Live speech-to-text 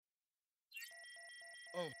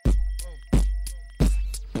Okay.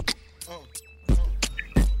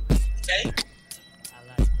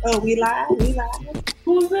 Oh, we live? We live?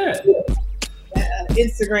 Who's that?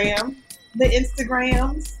 Instagram. The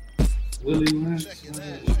Instagrams. Willie Lynch.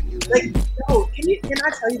 Like, no, can I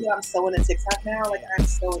tell you that I'm so into TikTok now? Like, I'm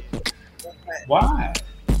so into TikTok. Why?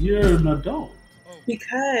 You're an adult.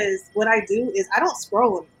 Because what I do is I don't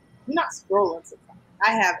scroll. I'm not scrolling TikTok.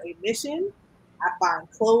 I have a mission. I find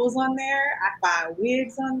clothes on there. I find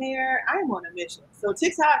wigs on there. I'm on a mission. So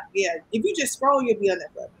TikTok, yeah, if you just scroll, you'll be on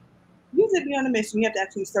that forever. You have to be on a mission. You have to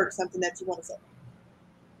actually search something that you want to search.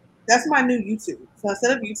 That's my new YouTube. So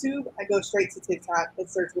instead of YouTube, I go straight to TikTok and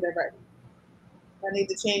search whatever I need. If I need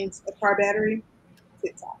to change a car battery,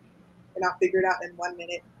 TikTok. And I'll figure it out in 1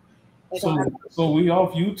 minute. So we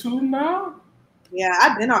off YouTube now? Yeah,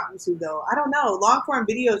 I've been off YouTube though. I don't know. Long form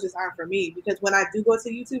videos just aren't for me because when I do go to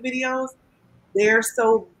YouTube videos, they're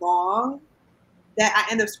so long that I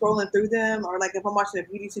end up scrolling through them. Or like if I'm watching a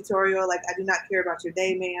beauty tutorial, like I do not care about your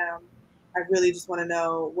day, ma'am. I really just want to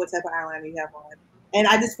know what type of eyeliner you have on. And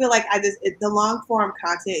I just feel like the long form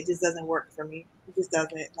content, it just doesn't work for me. It just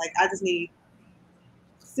doesn't. Like I just need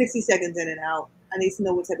 60 seconds in and out. I need to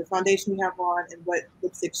know what type of foundation you have on and what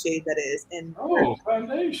lipstick shade that is. And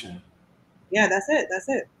foundation. Yeah, that's it. That's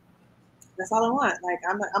it. That's all I want. Like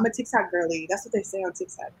I'm a TikTok girly. That's what they say on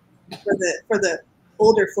TikTok. For the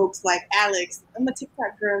older folks like Alex, I'm a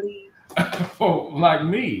TikTok girly. Oh, like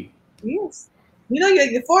me. Yes. You know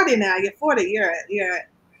you're 40 now. You're 40. You're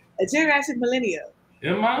a geriatric millennial.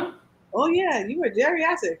 Am I? Oh yeah, you were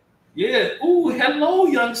geriatric. Yeah. Ooh, hello,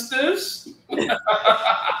 youngsters.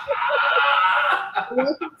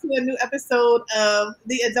 Welcome to a new episode of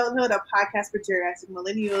the Adulthood, a podcast for geriatric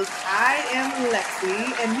millennials. I am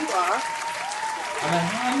Lexi, and you are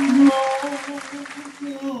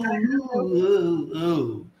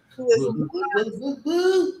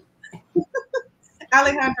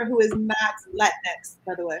Alejandro, who is not Latinx,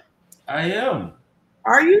 by the way. I am.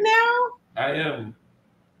 Are you now? I am.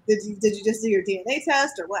 Did you just do your DNA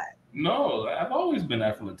test or what? No, I've always been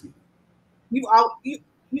Afro-Latino. You've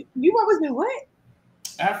always been what?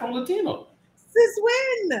 Afro-Latino. Since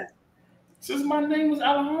when? Since my name was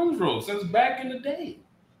Alejandro, since back in the day.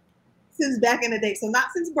 Since back in the day. So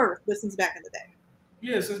not since birth, but since back in the day.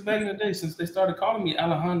 Yeah, since back in the day, since they started calling me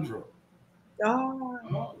Alejandro.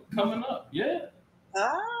 Oh. Coming up, yeah.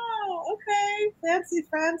 Oh, okay.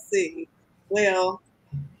 Fancy. Well,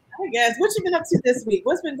 I guess what you been up to this week?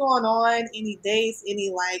 What's been going on? Any dates?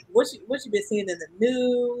 Any what you been seeing in the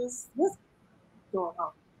news? What's going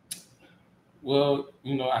on? Well,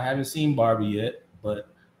 I haven't seen Barbie yet, but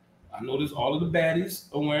I noticed all of the baddies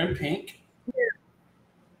are wearing pink. Yeah.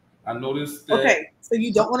 I noticed that. Okay, so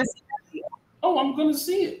you don't want to see that yet? Oh, I'm gonna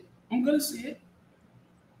see it.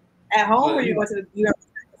 At home, or you going to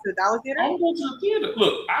the Dollar Theater? I'm going to the theater.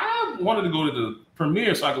 Look, I wanted to go to the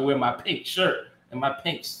premiere so I could wear my pink shirt and my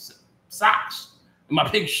pink socks and my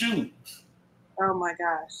pink shoes. Oh my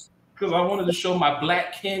gosh! Because I wanted to show my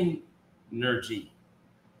black kin energy.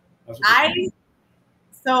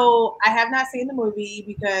 So I have not seen the movie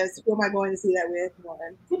because who am I going to see that with? One.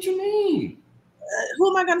 What you mean? Who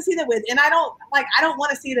am I going to see that with? And I don't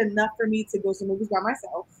want to see it enough for me to go to movies by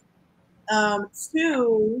myself.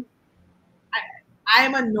 Two, I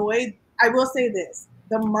am annoyed. I will say this: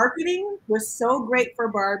 the marketing was so great for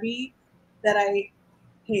Barbie that I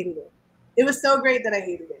hated it. It was so great that I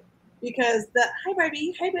hated it because the hi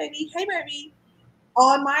Barbie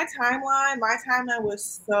on my timeline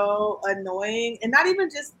was so annoying, and not even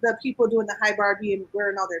just the people doing the hi Barbie and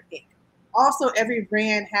wearing all their pink. Also, every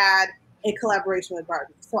brand had a collaboration with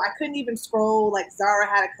Barbie, so I couldn't even scroll. Like Zara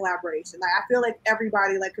had a collaboration. Like I feel like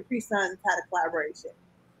everybody, like Capri Suns, had a collaboration.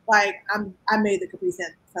 Like I made the Capri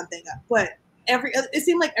Sun something up, but it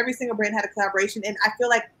seemed like every single brand had a collaboration, and I feel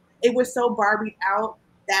like it was so Barbie out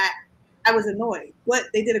that I was annoyed.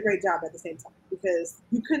 But they did a great job at the same time because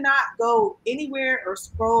you could not go anywhere or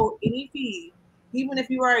scroll any feed, even if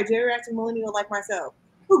you are a geriatric millennial like myself,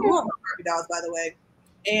 who grew up with Barbie dolls, by the way,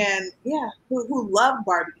 and yeah, who loved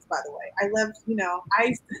Barbies, by the way. I loved,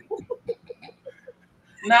 I.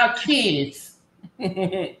 Now, kids.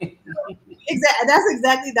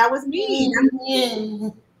 Exactly. That was me.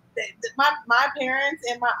 My parents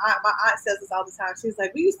and my aunt says this all the time. She was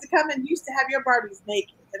like, "We used to come and used to have your Barbies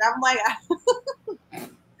naked," and I'm like,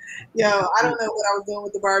 "Yo, I don't know what I was doing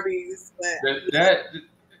with the Barbies, but that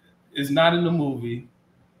is not in the movie.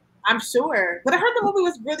 I'm sure, but I heard the movie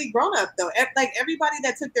was really grown up though. Like everybody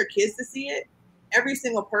that took their kids to see it, every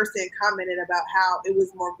single person commented about how it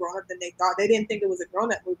was more grown up than they thought. They didn't think it was a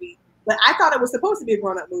grown up movie. But I thought it was supposed to be a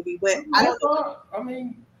grown-up movie, but I don't know. I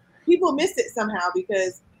mean, people miss it somehow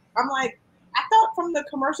because I'm like, I thought from the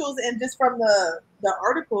commercials and just from the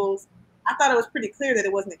articles, I thought it was pretty clear that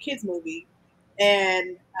it wasn't a kids movie.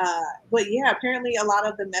 And but yeah, apparently a lot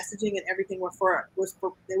of the messaging and everything was for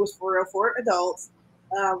real for adults.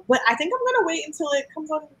 But I think I'm gonna wait until it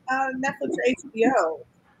comes on Netflix or HBO.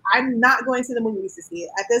 I'm not going to the movies to see it.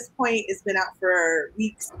 At this point, it's been out for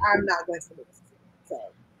weeks. I'm not going to the movies to see it.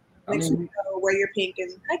 So make sure you go wear your pink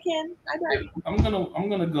and I can. I'm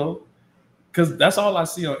gonna go because that's all I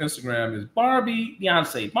see on Instagram is Barbie,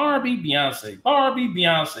 Beyonce, Barbie, Beyonce, Barbie,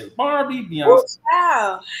 Beyonce, Barbie, Beyonce.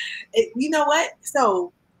 Wow. You know what?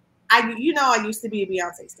 So I used to be a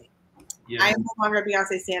Beyonce stan. Yeah. I am no longer a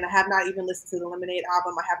Beyonce stan. I have not even listened to the Lemonade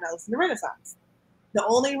album. I have not listened to Renaissance. The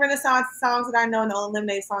only Renaissance songs that I know and the only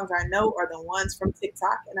Lemonade songs I know are the ones from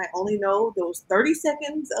TikTok, and I only know those 30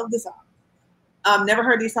 seconds of the song. Never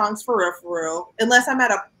heard these songs for real, unless I'm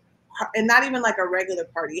at and not even like a regular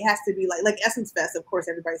party. It has to be like Essence Fest. Of course,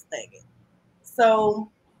 everybody's playing it. So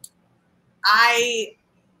I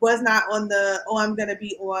was not on I'm going to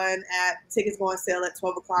be on at tickets go on sale at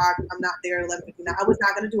 12 o'clock. I'm not there at 11:59. I was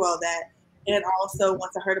not going to do all that. And also,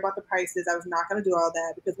 once I heard about the prices, I was not going to do all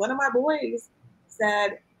that because one of my boys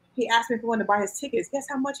said, he asked me if I wanted to buy his tickets. Guess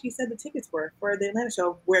how much he said the tickets were for the Atlanta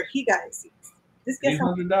show where he got his seats? Just guess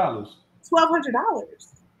 $800. $1,200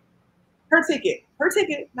 per ticket. Per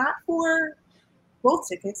ticket, not for both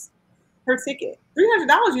tickets. Per ticket.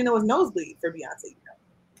 $300, is nosebleed for Beyonce.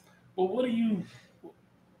 But what do you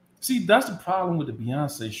see? That's the problem with the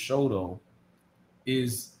Beyonce show, though,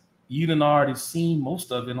 is you done already seen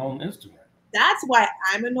most of it on Instagram. That's why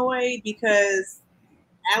I'm annoyed because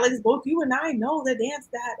Alex, both you and I know the dance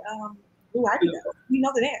that we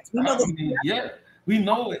know the dance. We know we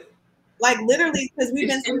know it. Like literally, because we've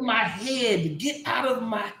been in my head. Get out of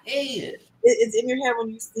my head. It's in your head when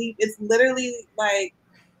you sleep. It's literally like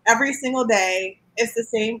every single day. It's the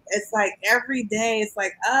same. It's like every day. It's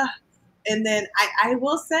like and then I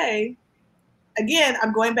will say, again,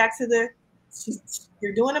 I'm going back to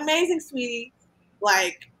you're doing amazing, sweetie.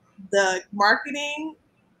 Like the marketing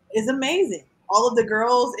is amazing. All of the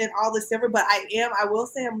girls and all the silver, but I will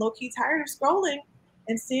say I'm low-key tired of scrolling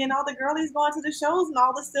and seeing all the girlies going to the shows and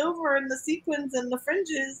all the silver and the sequins and the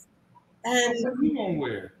fringes. And what are you gonna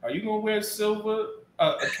wear? Are you gonna wear silver,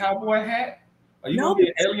 a cowboy hat? Are you gonna be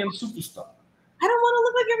an alien superstar? I don't want to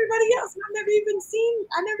look like everybody else. I never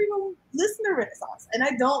even listened to Renaissance. And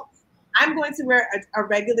I'm going to wear a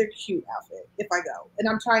regular cute outfit if I go. And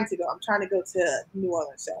I'm trying to go. I'm trying to go to New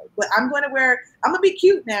Orleans show. But I'm going to be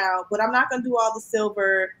cute now, but I'm not going to do all the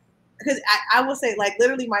silver. Because I will say, like,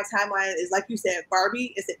 literally my timeline is, like you said,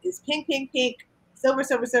 Barbie is pink, pink, pink, silver,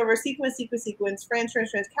 silver, silver, sequins, sequins, sequins, fringe, fringe,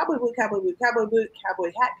 fringe, cowboy boot, cowboy boot, cowboy boot,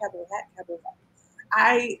 cowboy hat, cowboy hat, cowboy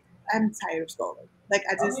hat. I'm tired of scrolling. Like,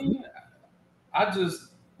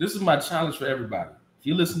 this is my challenge for everybody. If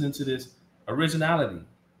you're listening to this, originality.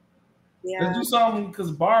 Yeah. Let's do something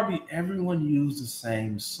because Barbie, everyone used the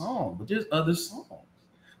same song, but there's other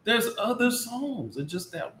songs. It's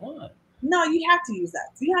just that one. No, you have to use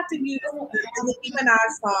that. You have to use the Nicki Minaj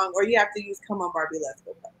song, or you have to use "Come On Barbie, Let's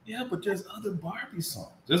Go." Yeah, but there's other Barbie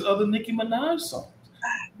songs. There's other Nicki Minaj songs.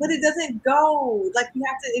 But it doesn't go like you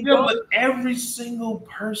have to. But every single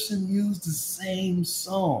person used the same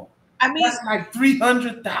song. I mean, that's like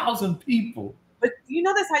 300,000 people. But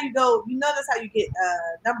that's how you go. That's how you get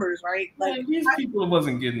numbers, right? Like these people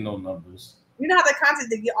wasn't getting no numbers. You know how the content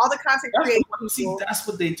they get, all the content creators. See, that's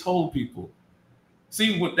what they told people.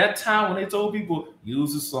 See, with that time when they told people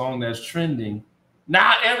use a song that's trending,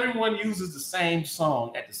 now everyone uses the same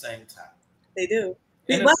song at the same time. They do.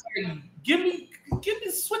 And it's like, give me,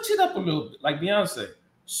 switch it up a little bit. Like Beyonce,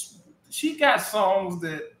 she got songs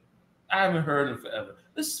that I haven't heard in forever.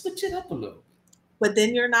 Let's switch it up a little bit. But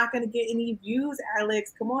then you're not going to get any views,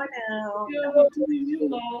 Alex. Come on now. Yeah,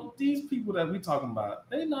 these people that we talking about,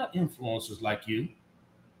 they're not influencers like you.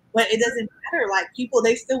 But it doesn't matter. Like people,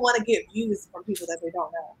 they still want to get views from people that they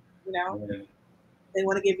don't know. Yeah. They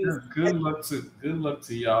want to get views. Good luck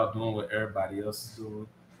to y'all doing what everybody else is doing.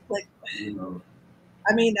 Like,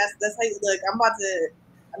 I mean, that's how you look.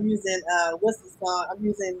 I'm using what's the song? I'm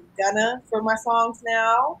using Gunna for my songs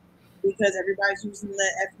now. Because everybody's using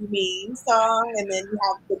the F You Mean song, and then you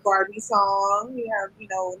have the Barbie song, you have,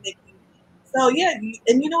 Nicki. So, yeah,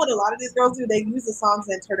 and you know what a lot of these girls do? They use the songs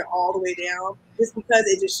and turn it all the way down just because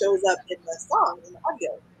it just shows up in the song, in the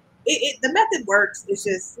audio. The method works. It's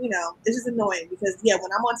just, it's just annoying because, yeah,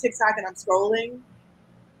 when I'm on TikTok and I'm scrolling,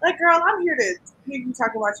 like, girl, I'm here to hear you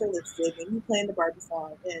talk about your lipstick and you playing the Barbie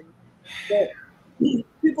song. And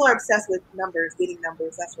people are obsessed with numbers, getting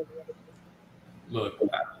numbers. That's what they're doing. Look,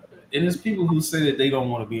 And there's people who say that they don't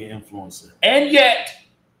want to be an influencer, and yet,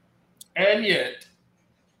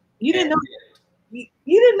 you didn't know.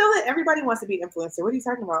 You didn't know that everybody wants to be an influencer. What are you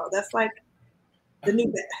talking about? That's like the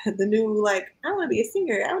new like, I want to be a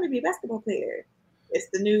singer. I want to be a basketball player. It's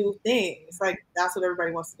the new thing. It's like that's what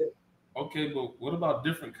everybody wants to do. Okay, but what about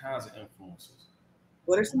different kinds of influencers?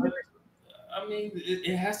 What are some different? I mean,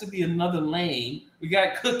 it has to be another lane. We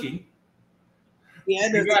got cooking. Yeah,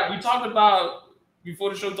 we talked about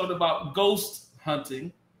before the show. We talked about ghost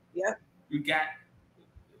hunting. Yep. We got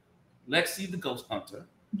Lexi, the ghost hunter.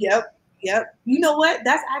 Yep. You know what?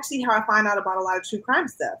 That's actually how I find out about a lot of true crime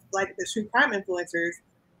stuff. Like the true crime influencers.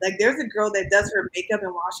 Like there's a girl that does her makeup,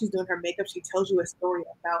 and while she's doing her makeup, she tells you a story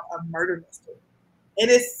about a murder mystery. It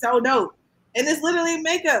is so dope. And it's literally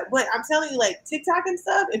makeup. But I'm telling you, like TikTok and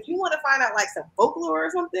stuff, if you want to find out like some folklore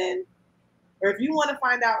or something, or if you want to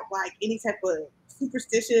find out like any type of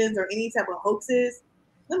superstitions or any type of hoaxes,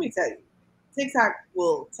 let me tell you, TikTok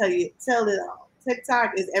will tell it all.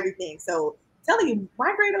 TikTok is everything. So telling you,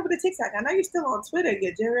 migrate over to TikTok. I know you're still on Twitter.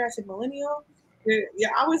 You're Geriatric Millennial.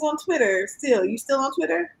 You're always on Twitter still. You still on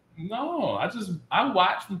Twitter? No, I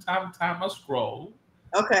watch from time to time. I scroll.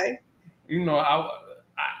 Okay. You know,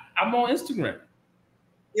 I'm on Instagram.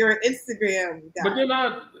 You're an Instagram guy. But then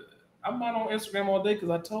I'm not on Instagram all day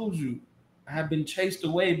because I told you I have been chased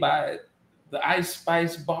away by the Ice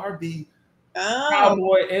Spice Barbie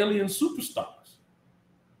cowboy alien superstars.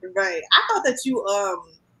 Right. I thought that you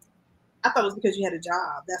I thought it was because you had a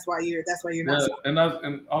job. That's why you're not. Yeah,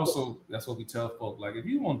 and also that's what we tell folks. Like if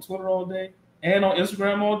you on Twitter all day and on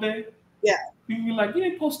Instagram all day, yeah, people be like, you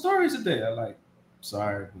didn't post stories today. I'm like,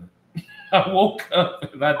 sorry, but I woke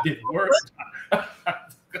up and I did work.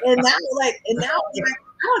 and now like, I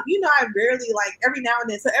don't, I rarely like every now and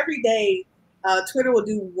then. So every day, Twitter will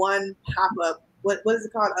do one pop up. What is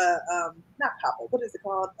it called? Not pop up. What is it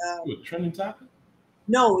called? Trending topic.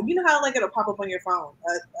 No, you know how like it'll pop up on your phone,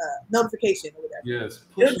 notification or whatever. Yes.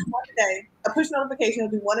 It'll do one a day. A push notification will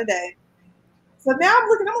do one a day. So now I'm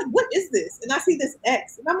like, what is this? And I see this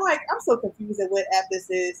X, and I'm like, I'm so confused at what app this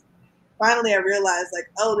is. Finally, I realized like,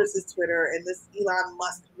 oh, this is Twitter, and this Elon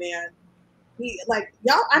Musk man. He like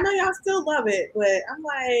y'all. I know y'all still love it, but I'm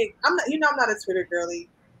like, I'm not. I'm not a Twitter girly,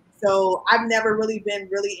 so I've never really been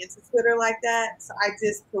really into Twitter like that. So I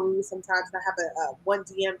just peruse sometimes, and I have a one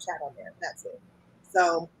DM chat on there. That's it.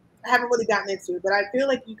 So I haven't really gotten into it, but I feel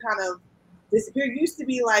like you kind of disappeared. Used to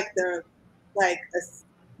be like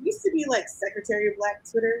Secretary of Black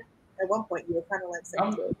Twitter. At one point, you were kind of like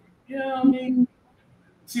Secretary. Yeah, I mean,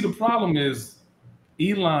 see, the problem is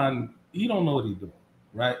Elon. He don't know what he's doing,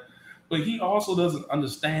 right? But he also doesn't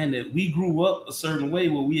understand that we grew up a certain way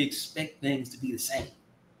where we expect things to be the same.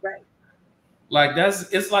 Right. Like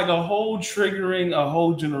it's like a whole triggering a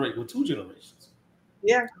whole generation, well, 2 generations.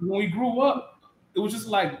 Yeah. When we grew up, it was just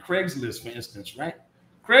like Craigslist, for instance, right?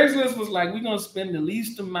 Craigslist was like, we're going to spend the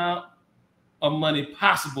least amount of money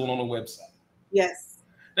possible on a website. Yes.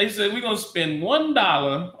 They said we're going to spend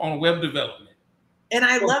 $1 on web development. And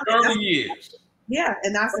I love it. 30 years. Yeah,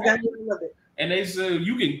 and that's exactly what I love it. And they said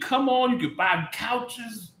you can come on, you can buy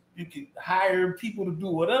couches, you can hire people to do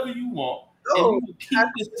whatever you want, and you can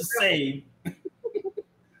keep it the same.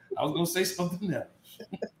 I was going to say something else.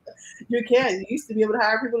 You can. You used to be able to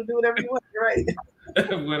hire people to do whatever you want. You're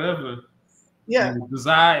right. Whatever. Yeah. You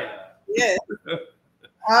desire. Yeah.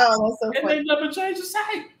 Oh, that's so funny. And they never changed the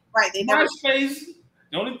site. Right. They never. MySpace,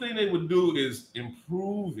 the only thing they would do is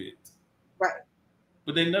improve it. Right.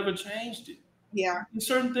 But they never changed it. Yeah. There's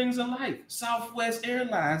certain things in life. Southwest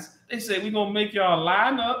Airlines, they said we're gonna make y'all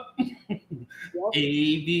line up. Yep.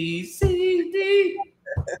 A, B, C, D.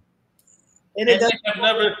 And they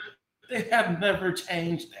have never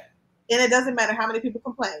changed that. And it doesn't matter how many people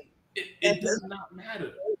complain. It does not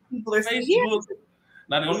matter. People are Facebook.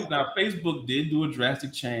 Now Facebook did do a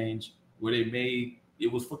drastic change where they made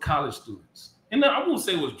it was for college students. And I won't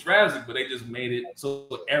say it was drastic, but they just made it so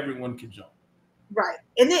everyone could jump. Right.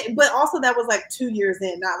 But also that was like 2 years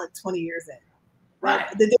in, not like 20 years in. Right.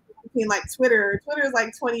 The difference between like Twitter is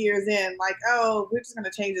like 20 years in, like, oh, we're just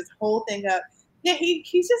gonna change this whole thing up. Yeah,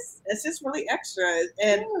 it's just really extra.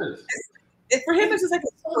 And for him it's just like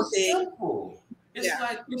a simple thing. Simple. It's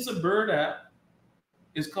like it's a bird app.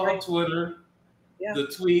 It's called Twitter. Yeah. The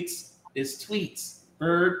tweets is tweets.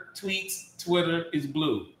 Bird tweets, Twitter is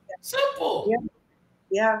blue. Yeah. Simple. Yeah.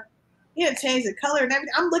 Yeah. He had changed the color and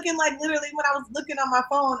everything. I'm looking like literally when I was looking on my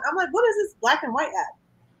phone, I'm like, what is this black and white app?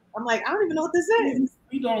 I'm like, I don't even know what this is.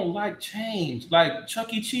 We don't like change. Like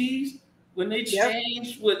Chuck E. Cheese, when they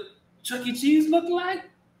changed what Chuck E. Cheese looked like.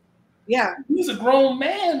 Yeah. He's a grown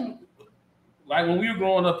man. Like when we were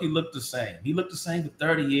growing up, he looked the same. He looked the same for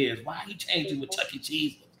 30 years. Why are you changing what Chuck E.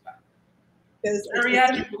 Cheese looks like?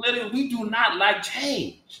 Geriatric Millennial, we do not like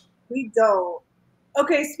change. We don't.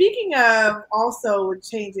 Okay, speaking of also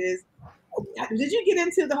changes, did you get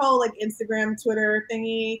into the whole like Instagram, Twitter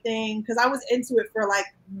thingy thing? Because I was into it for like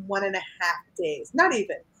 1.5 days. Not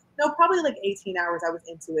even. No, probably like 18 hours I was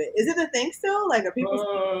into it. Is it a thing still? Like are people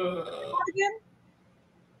again?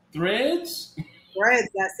 Threads? Threads,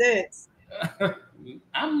 that's it.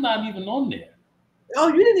 I'm not even on there. Oh,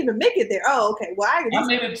 you didn't even make it there. Oh, okay. Well, I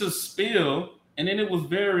made it to Spill, and then it was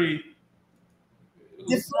very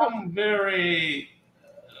something very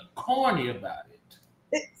corny about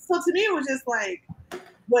it. So to me, it was just like,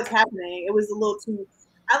 what's happening? It was a little too.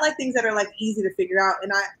 I like things that are like easy to figure out,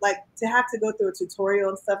 and I like to have to go through a tutorial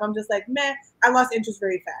and stuff. I'm just like, man, I lost interest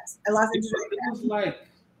very fast. It was like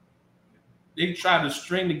they tried to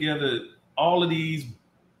string together all of these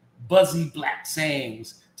buzzy black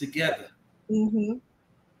sayings together. Mm-hmm.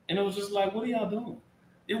 And it was just like, what are y'all doing?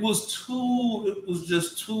 It was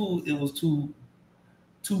too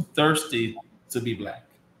thirsty to be black.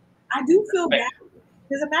 I do feel bad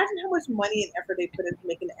because imagine how much money and effort they put into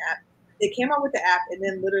making the app. They came out with the app, and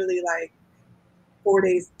then literally like 2 or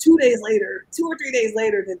 3 days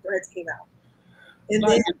later, then Threads came out. And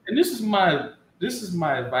this is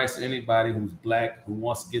my advice to anybody who's black who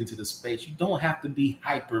wants to get into the space. You don't have to be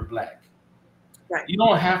hyper black. Right. You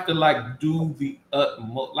don't have to like do the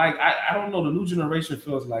utmost. Like I don't know. The new generation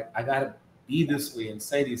feels like I gotta be this way and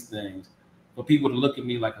say these things for people to look at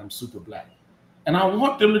me like I'm super black. And I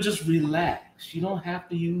want them to just relax. You don't have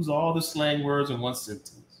to use all the slang words in one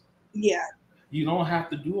sentence. Yeah. You don't have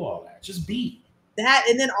to do all that. Just be. That,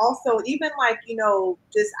 and then also even like,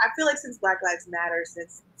 just I feel like since Black Lives Matter,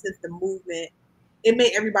 since the movement, it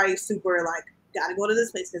made everybody super like, gotta go to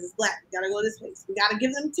this place because it's black. We gotta go to this place. We gotta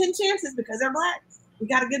give them 10 chances because they're black. We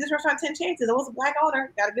gotta give this restaurant 10 chances. It was a black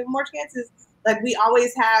owner. Gotta give them more chances. Like we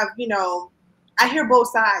always have, I hear both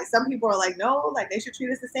sides. Some people are like, no, like they should treat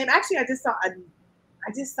us the same. Actually, I just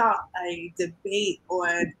saw a debate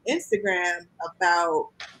on Instagram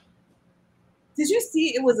about. Did you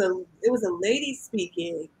see it was a lady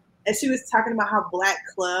speaking, and she was talking about how black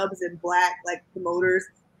clubs and black like promoters,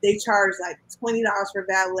 they charge like $20 for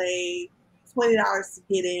valet, $20 to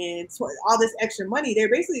get in, all this extra money. They're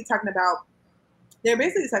basically talking about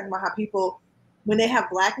how people, when they have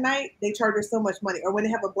black night, they charge her so much money, or when they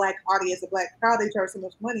have a black audience, a black crowd, they charge so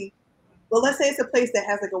much money. Well, let's say it's a place that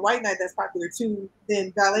has like a white night that's popular too,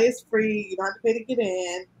 then valet is free, you don't have to pay to get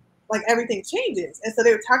in. Like everything changes. And so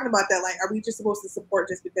they were talking about that, like, are we just supposed to support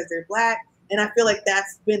just because they're black? And I feel like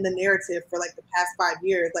that's been the narrative for like the past 5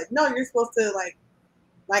 years. Like, no, you're supposed to like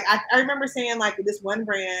I remember saying like this one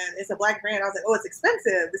brand, it's a black brand. I was like, oh, it's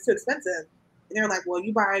expensive. It's too expensive. And they were like, well,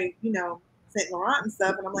 you buy, Saint Laurent and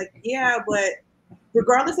stuff. And I'm like, yeah, but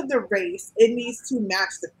regardless of the race, it needs to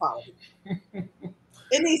match the quality.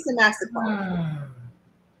 It needs to match the quality.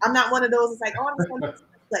 I'm not one of those that's like, oh, I'm just going to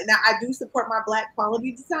like, now I do support my black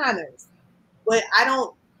quality designers, but I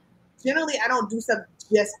don't do stuff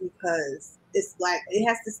just because it's black. It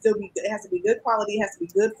has to be good quality. It has to be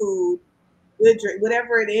good food, good drink,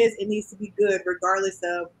 whatever it is. It needs to be good regardless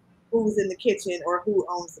of who's in the kitchen or who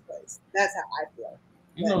owns the place. That's how I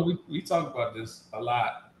feel. We talk about this a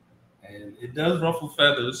lot, and it does ruffle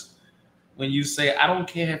feathers when you say, I don't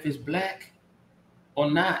care if it's black or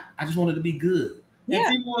not. I just want it to be good. Yeah.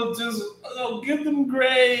 And people just give them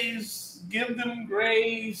grace. Give them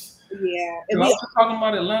grace. Yeah. And I was talking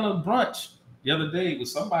about Atlanta brunch the other day with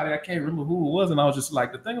somebody, I can't remember who it was, and I was just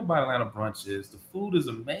like, the thing about Atlanta brunch is the food is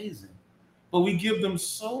amazing, but we give them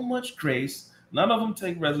so much grace. None of them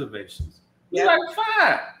take reservations. We're like,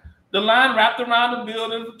 fine. The line wrapped around the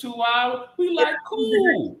building for 2 hours. We like,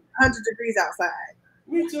 cool. 100 degrees outside.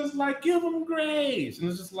 We just like, give them grace. And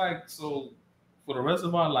it's just like, so for the rest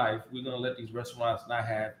of our life, we're going to let these restaurants not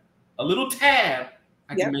have a little tab.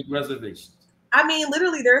 I can make reservations. I mean,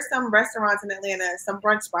 literally, there are some restaurants in Atlanta, some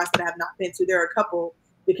brunch spots that I have not been to. There are a couple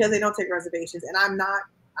because they don't take reservations. And I'm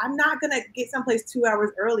not going to get someplace 2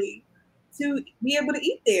 hours early to be able to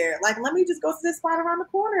eat there. Like, let me just go to this spot around the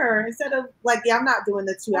corner instead of like, I'm not doing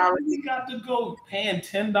the 2 hours. You got to go paying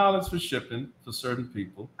 $10 for shipping for certain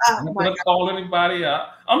people. I'm not going to call anybody out.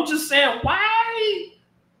 I'm just saying, why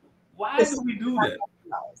do we do that?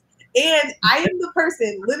 And I am the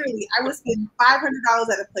person, literally, I would spend $500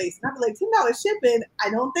 at a place. And I'd be like, $10 shipping? I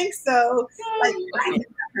don't think so. Like, I am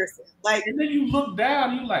that person. Like, and then you look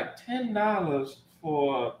down, you like $10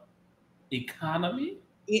 for economy?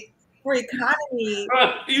 For economy.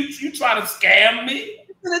 You try to scam me?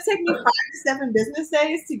 gonna take me 5 to 7 business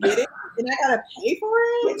days to get it, and I gotta pay for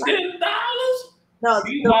it. $10. No.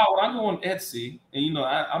 Meanwhile, when I go on Etsy, and you know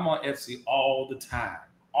I'm on Etsy all the time.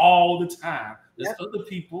 All the time. There's other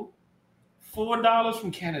people. $4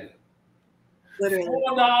 from Canada. Literally.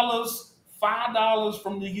 $4, $5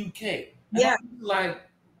 from the UK. And yeah. I'm like,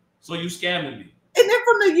 so you scamming me? And then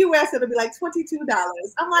from the US, it'll be like $22.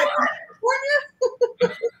 I'm like,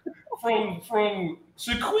 California? from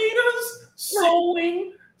Shaquita's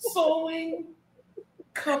sewing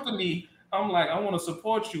company. I'm like, I want to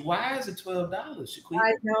support you. Why is it $12, Shaquita?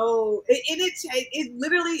 I know. It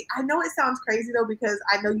literally, I know it sounds crazy though, because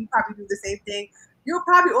I know you probably do the same thing. You'll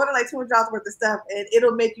probably order like $200 worth of stuff and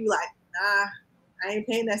it'll make you like, nah, I ain't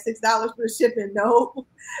paying that $6 for shipping. No,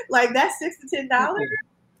 like that's $6 to $10.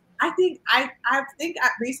 I think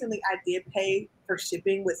recently I did pay for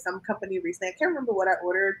shipping with some company recently. I can't remember what I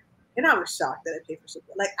ordered, and I was shocked that I paid for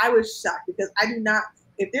shipping. Like I was shocked because I do not.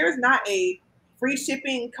 If there is not a free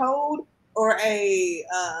shipping code or a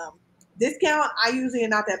discount, I usually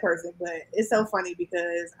am not that person. But it's so funny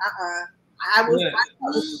because I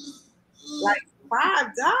was like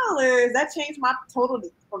 $5. That changed my total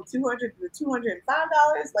from $200 to $205.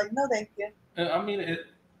 Like no, thank you. I mean,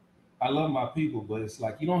 I love my people, but it's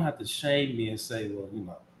like you don't have to shame me and say, well,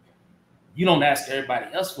 you don't ask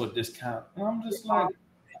everybody else for a discount. And I'm just like,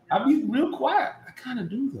 I be real quiet. I kind of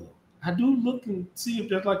do though. I do look and see if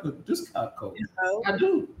there's like a discount code. I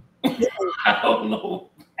do. I don't know.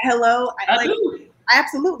 Hello. I do.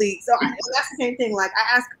 Absolutely. So that's the same thing. Like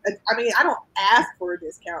I don't ask for a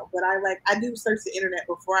discount, but I do search the internet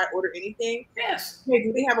before I order anything. Yes. Hey,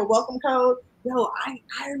 do they have a welcome code? Yo, I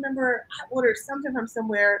remember I ordered something from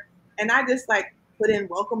somewhere and I just like put in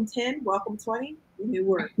welcome 10, welcome 20, and it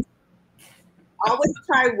worked. Always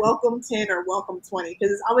try welcome 10 or welcome 20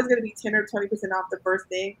 because it's always going to be 10 or 20% off the first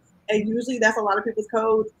thing. And usually that's a lot of people's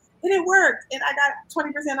codes. And it worked. And I got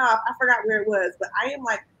 20% off. I forgot where it was. But I am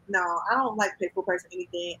like, no, I don't like pay full price for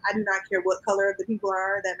anything. I do not care what color the people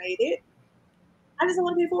are that made it. I just don't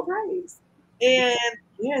want to pay full price. And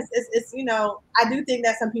yes, it's I do think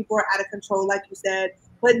that some people are out of control, like you said,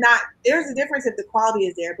 but there's a difference if the quality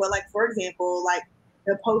is there. But like, for example, like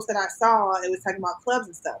the post that I saw, it was talking about clubs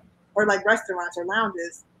and stuff, or like restaurants or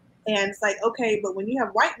lounges. And it's like, okay, but when you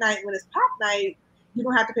have white night, when it's pop night, you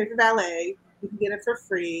don't have to pay for valet. You can get it for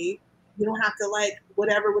free. You don't have to like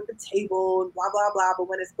whatever with the table and blah, blah, blah. But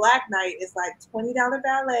when it's black night, it's like $20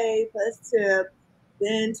 valet plus tip,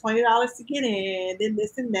 then $20 to get in, then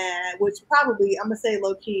this and that, which probably, I'm going to say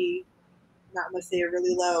low key, not going to say it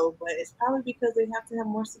really low, but it's probably because they have to have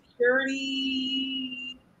more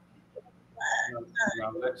security.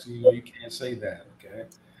 I'll let you know you can't say that, okay?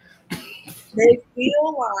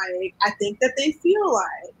 I think that they feel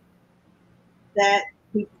like that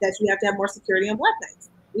you have to have more security on black nights.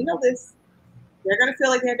 We know this. They're going to feel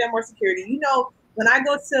like they have to have more security. When I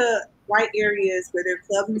go to white areas where there are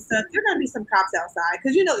clubs and stuff, there are going to be some cops outside.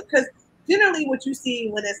 Because generally what you see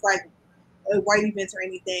when it's like a white event or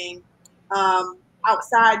anything,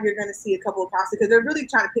 outside you're going to see a couple of cops because they're really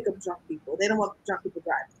trying to pick up drunk people. They don't want drunk people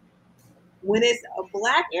driving. When it's a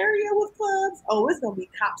black area with clubs, it's going to be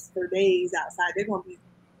cops for days outside. They're going to be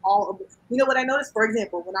all over. You know what I noticed? For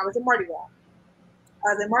example, when I was in Mardi Gras,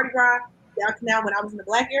 now when I was in the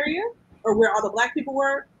black area or where all the black people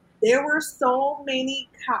were, there were so many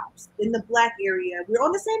cops in the black area. We were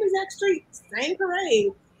on the same exact street, same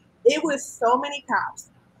parade. It was so many cops.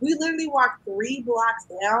 We literally walked 3 blocks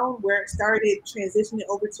down where it started transitioning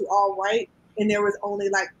over to all white, and there was only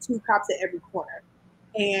like 2 cops at every corner.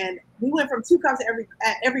 And we went from 2 cops at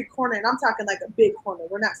every corner, and I'm talking like a big corner.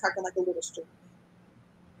 We're not talking like a little street.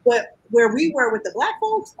 But where we were with the black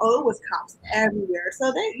folks, it was cops everywhere.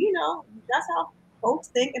 So they, that's how folks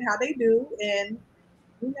think and how they do. And,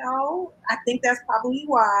 I think that's probably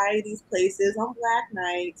why these places on black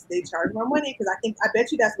nights, they charge more money. Because I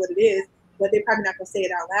bet you that's what it is. But they're probably not going to say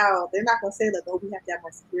it out loud. They're not going to say like, we have to have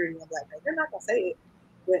more security on black night. They're not going to say it.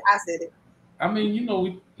 But I said it. I mean,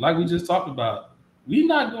 we just talked about, we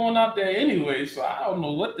not going out there anyway. So I don't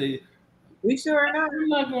know what we sure are not. We're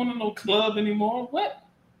not going to no club anymore. What?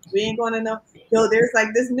 We ain't going to know. Yo, there's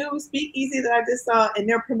like this new speakeasy that I just saw, and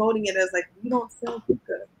they're promoting it as like, we don't sell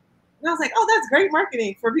hookah. And I was like, that's great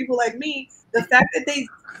marketing for people like me. The fact that they,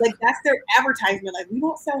 like, that's their advertisement. Like, we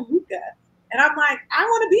don't sell hookah. And I'm like, I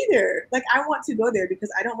want to be there. Like, I want to go there because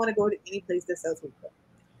I don't want to go to any place that sells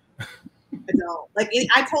hookah. I don't. Like,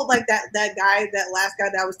 I told, like, that last guy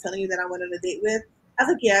that I was telling you that I went on a date with, I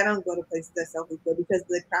was like, yeah, I don't go to places that sell hookah because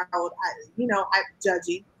the crowd, I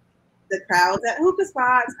judgy. the crowds at hookah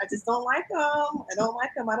spots. I just don't like them. I don't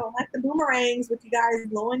like them. I don't like the boomerangs with you guys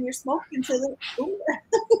blowing your smoke into the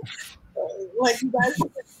like you guys,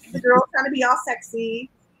 the girls trying to be all sexy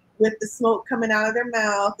with the smoke coming out of their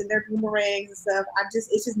mouth and their boomerangs and stuff.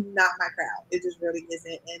 It's just not my crowd. It just really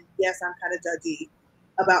isn't. And yes, I'm kind of judgy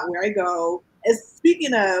about where I go. And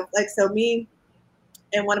speaking of, like, so me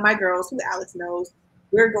and one of my girls, who Alex knows,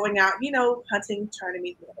 we're going out, you know, hunting, trying to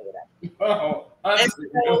meet whatever. Oh, and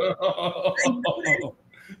so,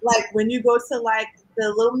 like when you go to like the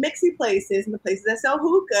little mixy places and the places that sell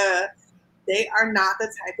hookah, they are not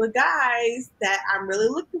the type of guys that I'm really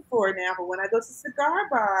looking for now. But when I go to cigar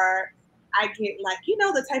bar, I get like, you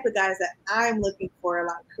know, the type of guys that I'm looking for,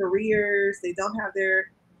 like careers. They don't have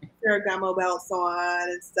their Ferragamo belts on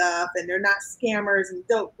and stuff, and they're not scammers and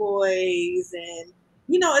dope boys. And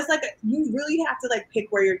you know, it's like you really have to like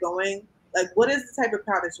pick where you're going. Like, what is the type of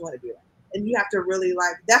crowd that you want to be like? And you have to really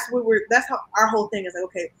like. That's how our whole thing is like.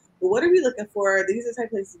 Okay, well, what are we looking for? These are the type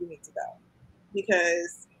of places we need to go.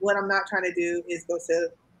 Because what I'm not trying to do is go to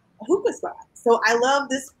a hookah spot. So I love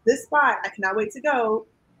this spot. I cannot wait to go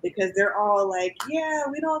because they're all like, yeah,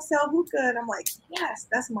 we don't sell hookah. And I'm like, yes,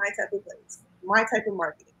 that's my type of place. My type of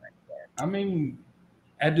marketing right there. I mean,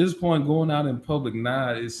 at this point, going out in public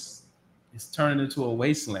now is turning into a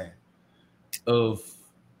wasteland of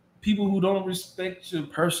people who don't respect your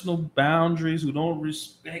personal boundaries, who don't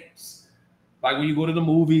respect, like when you go to the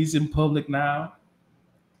movies in public now.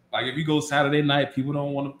 Like if you go Saturday night, people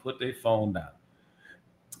don't want to put their phone down.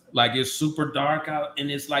 Like it's super dark out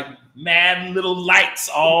and it's like mad little lights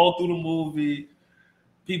all through the movie.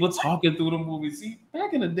 People talking through the movie. See,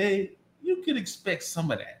 back in the day, you could expect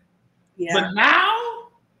some of that. Yeah. But now.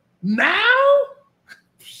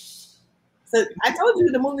 So I told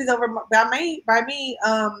you the movie's over by me.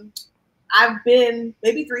 I've been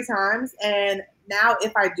maybe 3 times, and now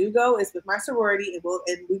if I do go, it's with my sorority, and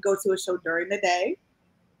we go to a show during the day.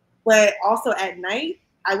 But also at night,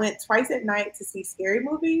 I went twice at night to see scary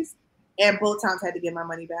movies, and both times had to get my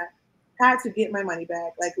money back. Had to get my money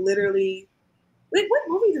back. Like literally, wait, what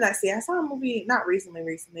movie did I see? I saw a movie not recently.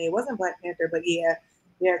 It wasn't Black Panther, but yeah,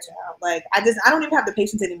 child. Like I don't even have the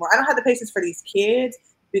patience anymore. I don't have the patience for these kids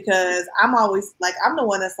because I'm always like, I'm the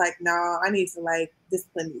one that's like, no, I need to like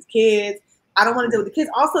discipline these kids. I don't want to deal with the kids.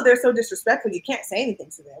 Also, they're so disrespectful. You can't say anything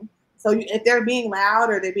to them. So if they're being loud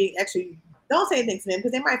or they're being extra, don't say anything to them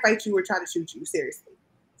because they might fight you or try to shoot you, seriously.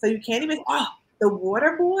 So you can't even, the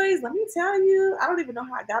Water Boys, let me tell you, I don't even know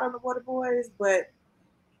how I got on the Water Boys, but,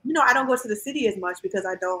 you know, I don't go to the city as much because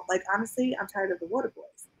I don't, like, honestly, I'm tired of the Water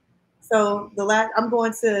Boys. So I'm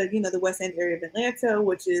going to, you know, the West End area of Atlanta,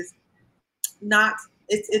 which is not,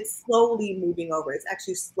 it's slowly moving over. It's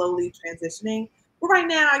actually slowly transitioning. But right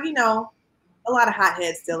now, you know, a lot of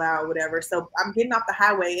hotheads still out or whatever. So I'm getting off the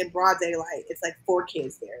highway in broad daylight. It's like 4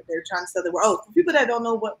 kids there. They're trying to sell the world. For people that don't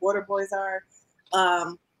know what Water Boys are,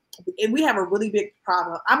 we have a really big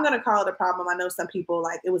problem. I'm going to call it a problem. I know some people,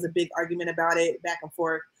 like, it was a big argument about it back and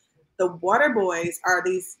forth. The Water Boys are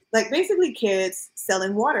these, like, basically kids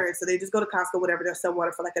selling water. So they just go to Costco, whatever, they'll sell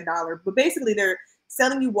water for like $1. But basically they're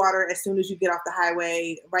selling you water as soon as you get off the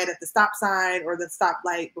highway, right at the stop sign or the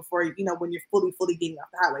stoplight before, you know, when you're fully getting off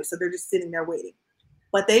the highway. So they're just sitting there waiting.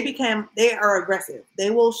 But they are aggressive. They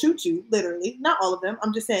will shoot you, literally. Not all of them.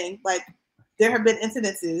 I'm just saying, like, there have been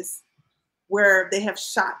incidences where they have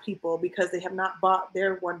shot people because they have not bought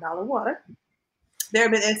their $1 water. There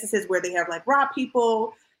have been instances where they have like robbed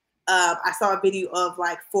people. I saw a video of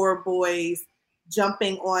like 4 boys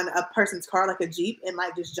jumping on a person's car, like a Jeep, and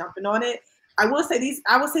like just jumping on it. I would say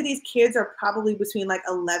these kids are probably between like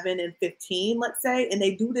 11 and 15, let's say, and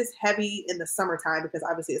they do this heavy in the summertime because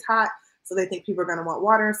obviously it's hot, so they think people are gonna want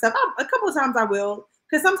water and stuff. A couple of times I will,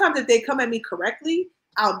 because sometimes if they come at me correctly,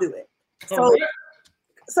 I'll do it.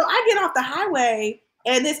 So I get off the highway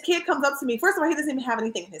and this kid comes up to me. First of all, he doesn't even have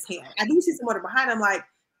anything in his hand. I do see some water behind him. Like,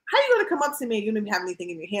 how are you going to come up to me and you don't even have anything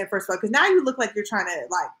in your hand, first of all? Because now you look like you're trying to,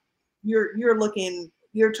 like,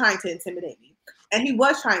 you're trying to intimidate me. And he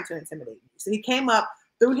was trying to intimidate me. So he came up,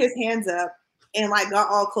 threw his hands up, and, like, got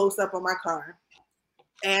all close up on my car.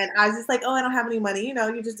 And I was just like, oh, I don't have any money. You know,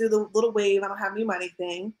 you just do the little wave, I don't have any money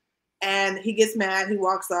thing. And he gets mad. He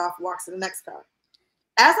walks off, walks to the next car.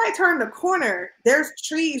 As I turn the corner, there's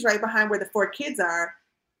trees right behind where the 4 kids are.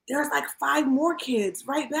 There's like 5 more kids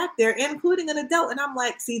right back there, including an adult. And I'm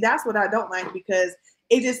like, see, that's what I don't like, because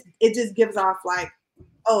it just gives off like,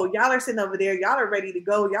 oh, y'all are sitting over there. Y'all are ready to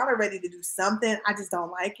go. Y'all are ready to do something. I just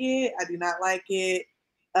don't like it. I do not like it.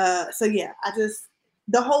 So yeah,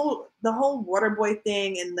 the whole water boy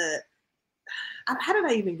thing and how did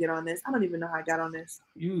I even get on this? I don't even know how I got on this.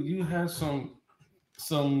 You have some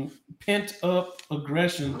some pent up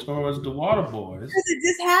aggression towards the water boys. Because it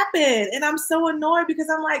just happened. And I'm so annoyed because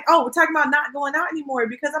I'm like, oh, we're talking about not going out anymore.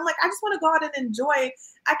 Because I'm like, I just want to go out and enjoy.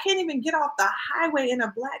 I can't even get off the highway in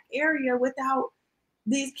a black area without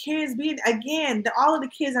these kids being, again, all of the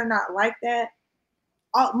kids are not like that.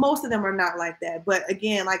 Most of them are not like that. But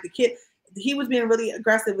again, like the kid, he was being really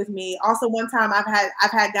aggressive with me. Also, one time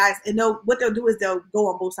I've had guys, and what they'll do is they'll go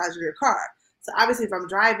on both sides of your car. So obviously, if I'm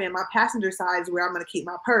driving, my passenger side is where I'm going to keep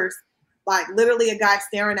my purse. Like literally, a guy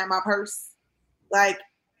staring at my purse. Like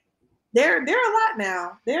they're a lot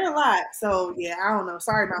now. They're a lot. So yeah, I don't know.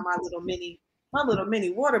 Sorry about my little mini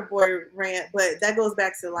water boy rant, but that goes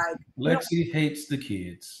back to like Lexi hates the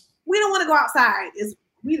kids. We don't want to go outside.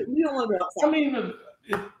 We don't want to go outside. I mean,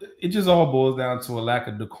 it just all boils down to a lack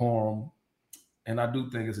of decorum, and I do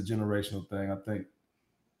think it's a generational thing. I think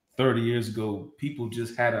 30 years ago, people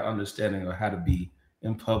just had an understanding of how to be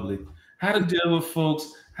in public, how to deal with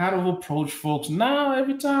folks, how to approach folks. Now,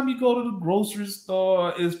 every time you go to the grocery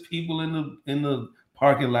store, is people in the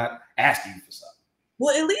parking lot asking you for something.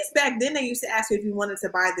 Well, at least back then they used to ask you if you wanted to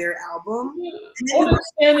buy their album. Yeah. Or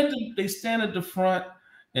they stand at the front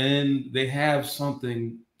and they have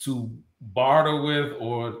something to barter with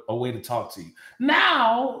or a way to talk to you.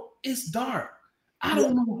 Now it's dark. I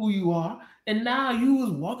don't know who you are. And now you was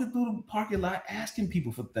walking through the parking lot asking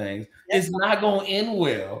people for things. It's not going to end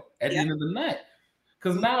well at the end of the night.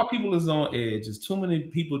 Because now people is on edge. There's too many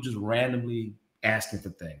people just randomly asking for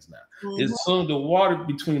things now. It's so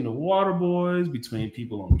between the water boys, between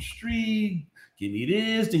people on the street, give me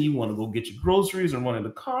this, then you want to go get your groceries and run in the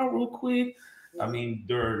car real quick. I mean,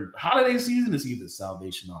 during holiday season, it's either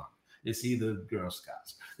Salvation Army, it's either Girl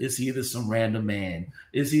Scouts, it's either some random man,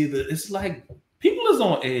 it's like people is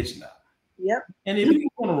on edge now. Yep. And if you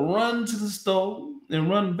want to run to the store and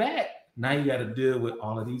run back, now you got to deal with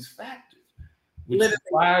all of these factors. Which is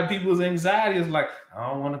why people's anxiety is like, I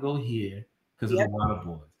don't want to go here because of the water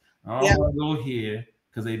boys. I don't want to go here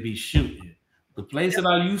because they be shooting. The place that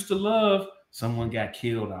I used to love, someone got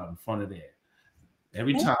killed out in front of there.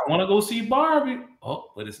 Every time I want to go see Barbie,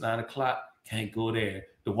 but it's 9 o'clock, can't go there.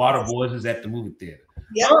 The water boys is at the movie theater.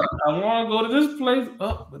 I want to go to this place,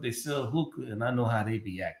 but they sell hookah, and I know how they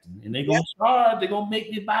be acting. And they gonna charge, they gonna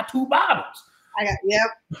make me buy 2 bottles. I got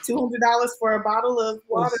 $200 for a bottle of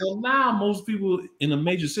water. So now most people in a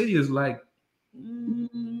major city is like,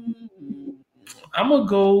 I'm gonna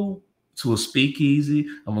go to a speakeasy.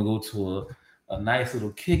 I'm gonna go to a nice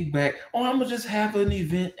little kickback, or I'm gonna just have an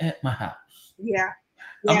event at my house.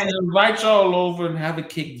 I'm gonna invite y'all over and have a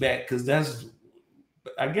kickback because that's,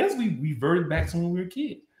 I guess we reverted back to when we were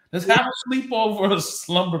kids. Let's have a sleepover, a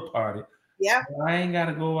slumber party. I ain't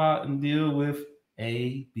gotta go out and deal with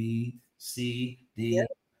A, B, C, D.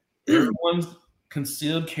 Everyone's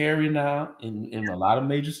concealed carry now in a lot of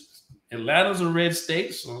major. Atlanta's a red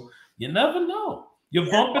state, so you never know. You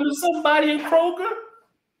bump into somebody in Kroger,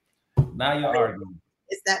 now you're arguing.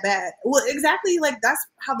 It's that bad. Well, exactly. Like that's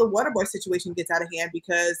how the water boy situation gets out of hand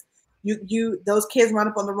because those kids run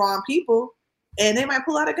up on the wrong people and they might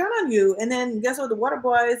pull out a gun on you. And then guess what? The water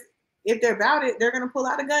boys, if they're about it, they're gonna pull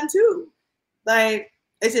out a gun too. Like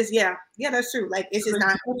it's just that's true. Like it's just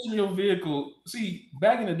not touching your vehicle. See,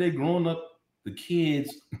 back in the day, growing up, the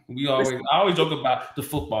kids, I always joke about the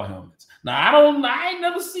football helmets. Now I ain't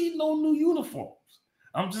never seen no new uniforms.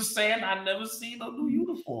 I'm just saying I never seen no new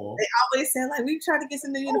uniform. They always say like we tried to get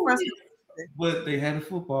some new uniforms. But they had a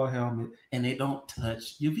football helmet and they don't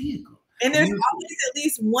touch your vehicle. And there's always at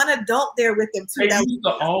least one adult there with them too. They used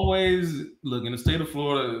to always look in the state of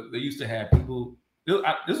Florida. They used to have people.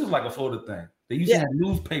 This was like a Florida thing. They used to have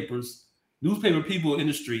newspaper people in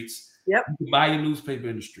the streets. Yep. You could buy your newspaper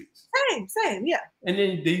in the streets. Same, yeah. And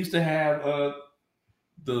then they used to have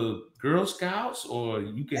the Girl Scouts, or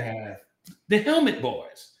you could have the helmet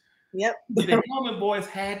boys. Yep. The helmet boys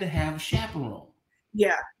had to have a chaperone.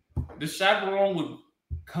 Yeah. The chaperone would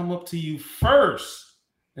come up to you first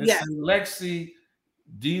and say, Lexi,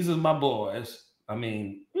 these are my boys. I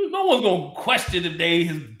mean, no one's going to question if they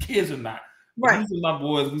his kids or not. Right. These are my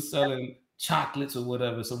boys. We selling chocolates or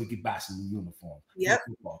whatever so we could buy some uniforms. Yep. For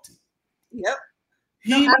the football team. Yep.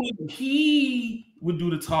 He would do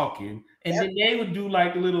the talking, and then they would do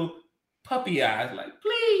like little puppy eyes, like,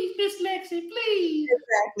 please, Miss Lexi, please.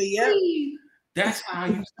 Exactly, yeah. Please. That's how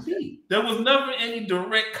it used to be. There was never any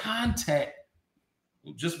direct contact,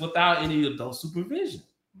 just without any adult supervision.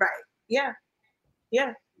 Right. Yeah.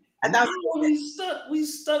 Yeah. And that's we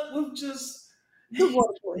stuck with just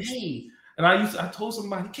hey. And I told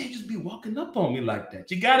somebody, you can't just be walking up on me like that.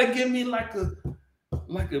 You gotta give me like a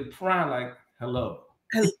prime, like hello.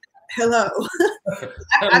 Hello.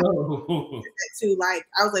 I too. Like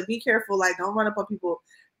I was like, be careful. Like don't run up on people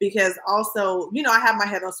because also, you know, I have my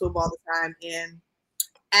head on swivel all the time, and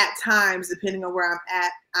at times, depending on where I'm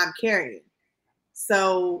at, I'm carrying.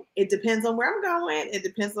 So it depends on where I'm going. It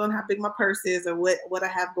depends on how big my purse is or what I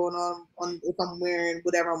have going on if I'm wearing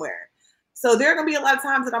whatever I'm wearing. So there are gonna be a lot of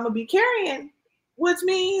times that I'm gonna be carrying, which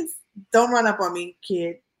means don't run up on me,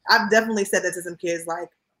 kid. I've definitely said that to some kids, like,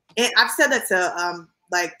 and I've said that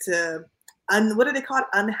to what are they called?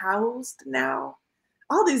 Unhoused now.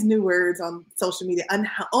 All these new words on social media.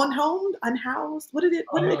 Unhomed, unhoused. What are they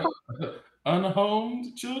called?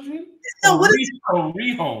 Unhomed children? No, what is it? Oh,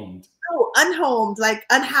 rehomed. No, unhomed, like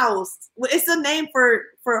unhoused. It's a name for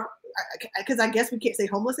because I guess we can't say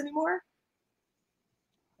homeless anymore.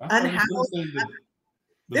 Unhoused.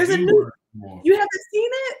 There's a new. You haven't seen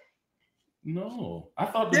it? No, I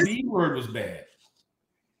thought the B word was bad.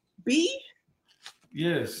 B?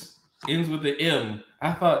 Yes, ends with the M.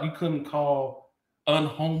 I thought you couldn't call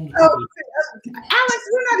unhomed. Oh, Alex,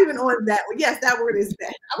 we're not even on that. Yes, that word is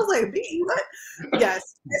bad. I was like, B, what?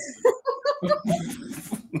 Yes.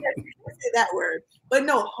 That word. But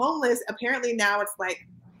no, homeless, apparently now it's like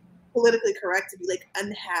politically correct to be like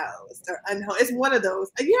unhoused or unhomed. It's one of those.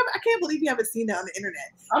 I can't believe you haven't seen that on the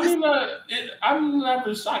internet. I mean, I'm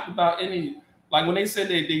never shocked about any, like when they said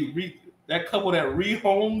that couple that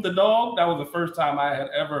rehomed the dog, that was the first time I had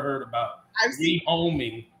ever heard about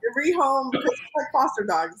rehoming. Rehome, because it's like foster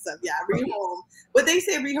dogs and stuff. Yeah, rehome. But they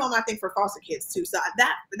say rehome, I think, for foster kids too. So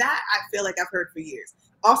that I feel like I've heard for years.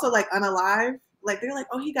 Also, like unalive. Like they're like,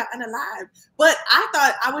 oh, he got unalive. But I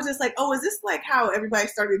thought I was just like, oh, is this like how everybody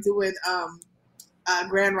started doing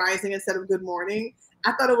Grand Rising instead of Good Morning?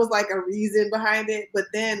 I thought it was like a reason behind it, but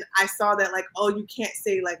then I saw that like, oh, you can't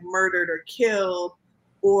say like murdered or killed,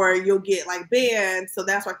 or you'll get like banned. So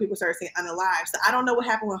that's why people started saying unalive. So I don't know what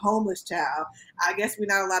happened with homeless child. I guess we're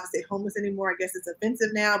not allowed to say homeless anymore. I guess it's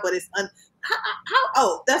offensive now, but it's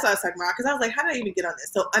oh, that's what I was talking about. Because I was like, how did I even get on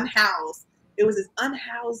this? So unhoused. It was this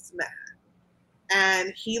unhoused man.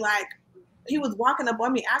 And he was walking up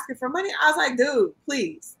on me asking for money. I was like, dude,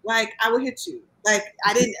 please, like I will hit you. Like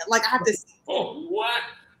I didn't like I have to. Oh, what?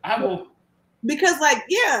 I will. Because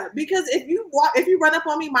because if you run up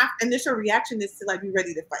on me, my initial reaction is to like be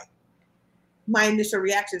ready to fight. My initial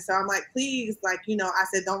reaction. So I'm like, please, like, you know, I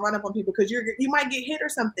said, don't run up on people because you might get hit or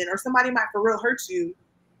something, or somebody might for real hurt you.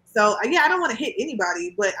 So I don't want to hit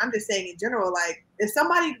anybody, but I'm just saying in general, like if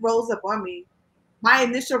somebody rolls up on me, my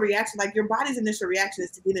initial reaction, like your body's initial reaction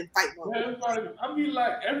is to get in fight mode. Yeah, I mean,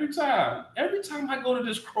 like every time I go to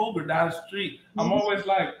this Kroger down the street, I'm always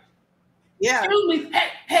like, yeah, excuse me,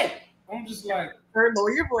 hey. I'm just like,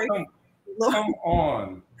 lower your voice. Come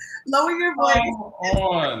on. Lower your voice. Come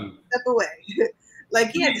on. Step away.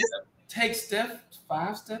 Like, yeah, just take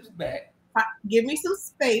 5 steps back. Give me some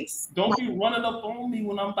space. Don't be running up on me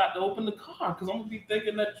when I'm about to open the car because I'm gonna be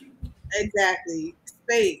thinking that you. Exactly.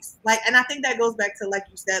 Space. Like, and I think that goes back to, like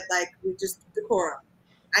you said, like we just decorum.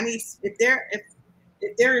 I need if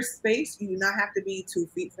there is space, you do not have to be 2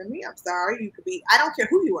 feet from me. I'm sorry. You could be, I don't care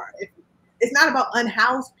who you are. It's not about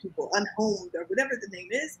unhoused people, unhomed, or whatever the name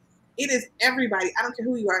is. It is everybody. I don't care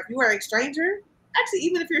who you are. If you are a stranger, actually,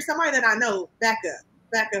 even if you're somebody that I know, back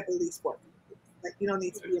up at least 4 feet. Like, you don't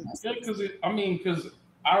need to be in my space. Because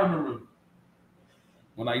I remember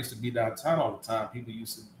when I used to be downtown all the time,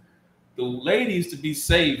 the ladies to be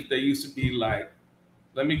safe, they used to be like,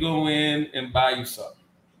 let me go in and buy you something.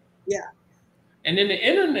 Yeah. And then the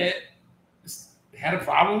internet had a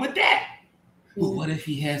problem with that. Well, what if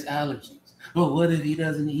he has allergies? Or what if he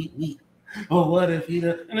doesn't eat meat? Or what if he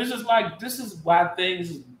does? And it's just like, this is why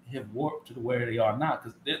things have warped to where they are now.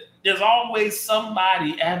 Because there's always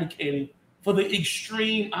somebody advocating for the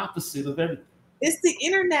extreme opposite of everything. It's the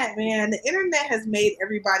internet, man. The internet has made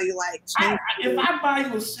everybody like change. If I buy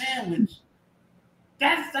you a sandwich,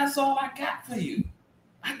 that's all I got for you.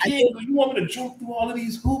 I can't. You want me to jump through all of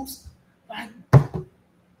these hoops? Like,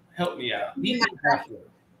 help me out.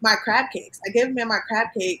 My crab cakes. I gave him my crab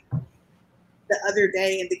cake the other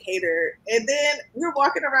day in Decatur, and then we were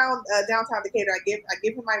walking around downtown Decatur. I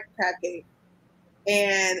give him my crab cake,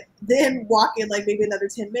 and then walking like maybe another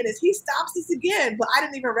 10 minutes, he stops us again, but I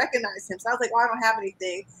didn't even recognize him. So I was like, oh, I don't have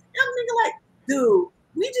anything. And I'm thinking like, dude,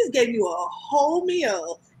 we just gave you a whole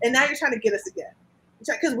meal, and now you're trying to get us again.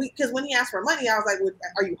 Because when he asked for money, I was like, well,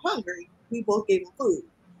 are you hungry? We both gave him food.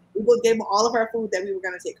 We both gave him all of our food that we were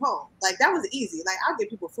going to take home. Like, that was easy. Like, I'll give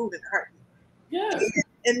people food in a heartbeat. Yeah.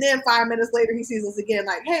 And then 5 minutes later, he sees us again.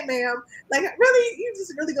 Like, hey, ma'am. Like, really? You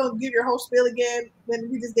just really going to give your whole spiel again when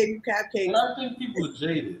we just gave you crab cakes? Well, I think people are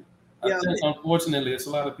jaded. I think, unfortunately, it's a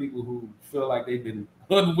lot of people who feel like they've been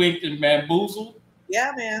hoodwinked and bamboozled.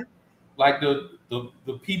 Yeah, man. Like the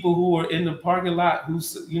people who are in the parking lot who,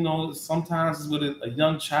 you know, sometimes is with a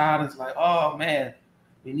young child. It's like, oh man,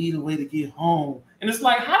 we need a way to get home. And it's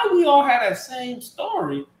like, how do we all have that same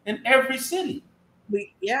story in every city?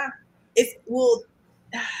 It's well,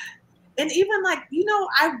 and even like, you know,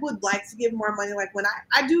 I would like to give more money. Like when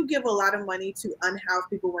I do give a lot of money to unhoused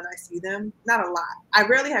people when I see them. Not a lot. I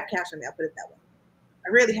rarely have cash on me. I'll put it that way. I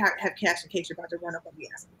rarely have cash in case you're about to run up on me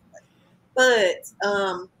asking for money.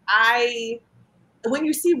 But when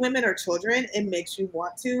you see women or children, it makes you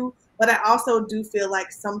want to. But I also do feel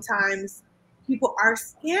like sometimes people are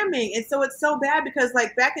scamming, and so it's so bad because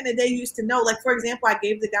like back in the day, you used to know. Like for example, we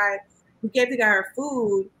gave the guy our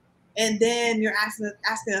food, and then you're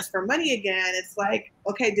asking us for money again. It's like,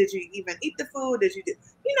 okay, did you even eat the food? Did you do?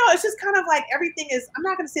 You know, it's just kind of like everything is. I'm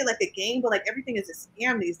not going to say like a game, but like everything is a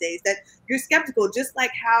scam these days. That you're skeptical, just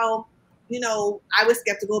like how, you know, I was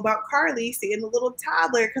skeptical about Carly seeing the little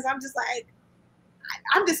toddler because I'm just like.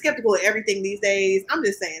 I'm just skeptical of everything these days. I'm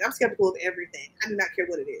just saying, I'm skeptical of everything. I do not care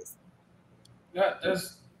what it is. Yeah,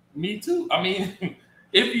 that's me too. I mean,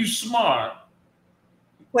 if you're smart,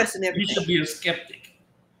 question everything. You should be a skeptic.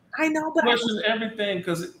 I know, but question everything,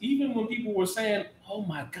 because even when people were saying, "Oh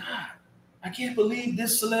my God, I can't believe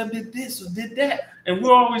this celeb did this or did that," and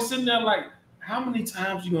we're always sitting there like, "How many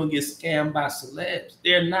times you gonna get scammed by celebs?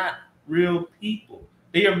 They're not real people.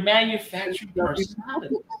 They are manufactured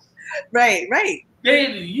personalities." Right.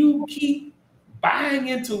 You keep buying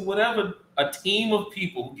into whatever a team of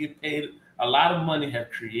people who get paid a lot of money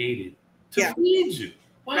have created to feed you.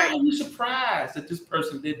 Why are you surprised that this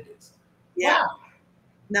person did this? Yeah. Wow.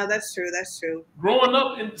 No, that's true. That's true. Growing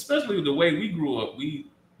up, and especially the way we grew up,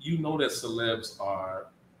 you know that celebs are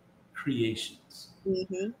creations.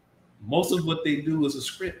 Mm-hmm. Most of what they do is a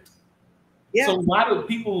script. Yeah. So why do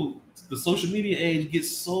people, the social media age, get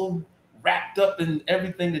so wrapped up in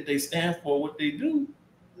everything that they stand for, what they do?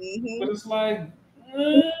 Mm-hmm. But it's like,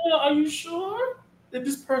 are you sure that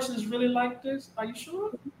this person is really like this? Are you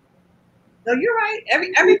sure? No, you're right.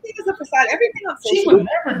 Everything is a facade. Everything on social. She would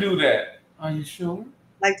never do that. Are you sure?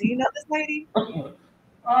 Like, do you know this lady?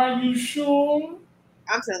 Are you sure?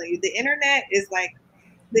 I'm telling you, the internet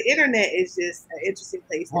is just an interesting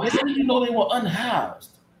place. Well, how do you know they were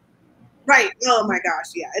unhoused? Right. Oh my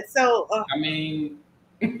gosh. Yeah. It's so. I mean,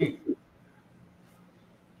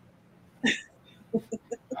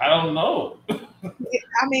 I don't know.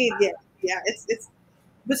 I mean, yeah. It's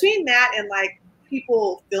between that and like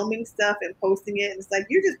people filming stuff and posting it, and it's like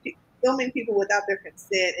you're just filming people without their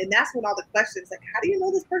consent, and that's when all the questions like, how do you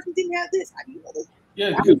know this person didn't have this? How do you know this? Yeah,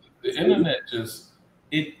 because the internet just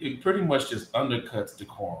it pretty much just undercuts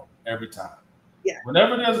decorum every time. Yeah.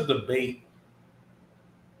 Whenever there's a debate,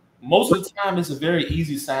 most of the time it's a very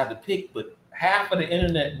easy side to pick, but half of the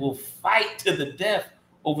internet will fight to the death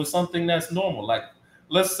over something that's normal. Like,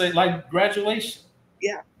 let's say, like graduation.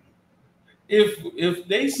 Yeah. If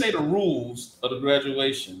they say the rules of the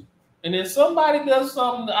graduation, and then somebody does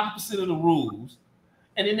something the opposite of the rules,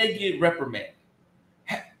 and then they get reprimanded,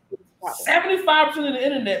 75% of the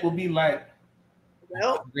internet will be like,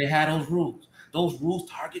 well, they had those rules. Those rules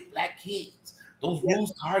target black kids. Those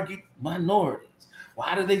rules target minorities.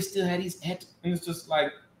 Why do they still have these? And it's just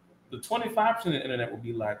like the 25% of the internet will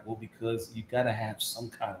be like, well, because you got to have some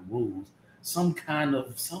kind of rules, some kind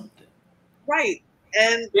of something. Right.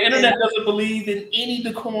 And the internet doesn't believe in any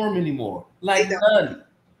decorum anymore. Like none.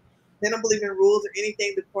 They don't believe in rules or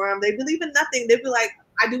anything decorum. They believe in nothing. They be like,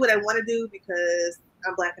 I do what I want to do because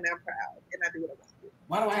I'm black and I'm proud, and I do what I want to do.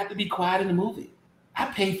 Why do I have to be quiet in the movie? I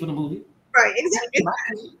paid for the movie. Right, exactly.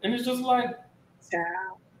 And it's just like,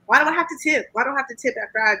 child, why do I have to tip? Why don't I have to tip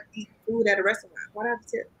after I eat food at a restaurant? Why do I have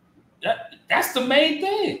to tip? That's the main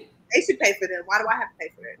thing. They should pay for them. Why do I have to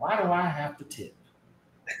pay for it? Why do I have to tip?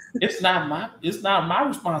 It's not my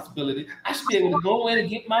responsibility. I should be able to go in and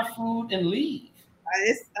get my food and leave.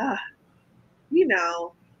 It's you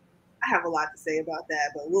know, I have a lot to say about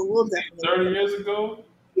that, but we'll definitely. 30 years ago,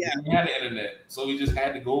 yeah, we had the internet, so we just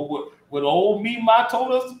had to go with what old me Ma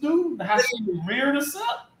told us to do, how she reared us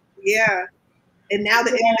up. Yeah, and now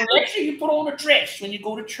the internet. Make sure you put on a dress when you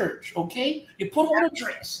go to church, okay? You put on a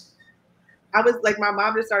dress. I was like, my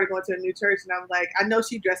mom just started going to a new church, and I'm like, I know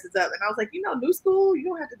she dresses up, and I was like, you know, new school, you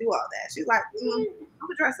don't have to do all that. She's like, I'm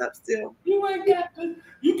gonna dress up still. You ain't got to.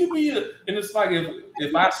 You can be and it's like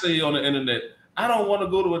if I say on the internet, I don't want to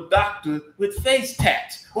go to a doctor with face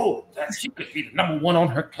tats. Oh, she could be the number one on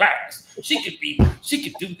her class. She could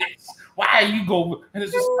do this. Why you go? And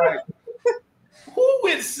it's just like, who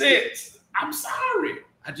with sense? I'm sorry.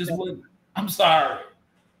 I just wouldn't. I'm sorry.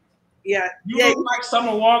 Yeah. You look like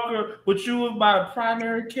Summer Walker, but you was my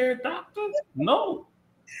primary care doctor? No.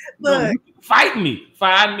 Look, no, fight me.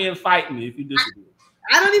 Find me and fight me if you disagree.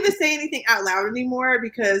 I don't even say anything out loud anymore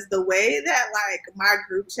because the way that like my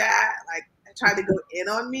group chat like tried to go in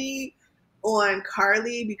on me on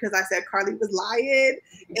Carly because I said Carly was lying,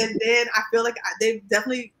 and then I feel like they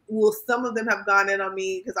definitely will. Some of them have gone in on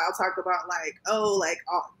me because I'll talk about like, oh,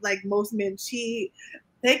 like most men cheat.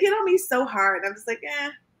 They get on me so hard, and I'm just like,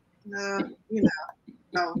 no, you know,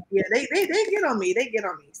 no, yeah, they get on me. They get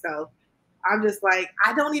on me. So I'm just like,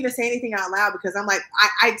 I don't even say anything out loud because I'm like,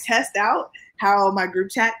 I test out how my group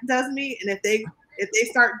chat does me, and if they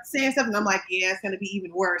start saying something, I'm like, yeah, it's gonna be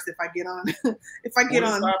even worse if I get on. If I get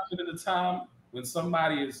on. At the time when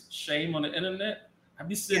somebody is shamed on the internet, I'd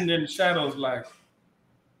be sitting there in the shadows like,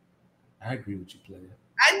 I agree with you, player.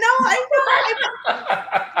 I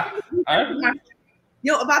know.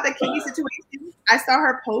 Yo, about the Kiki situation, I saw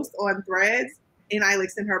her post on Threads, and I like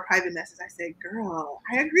sent her a private message. I said, "Girl,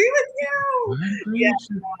 I agree with you."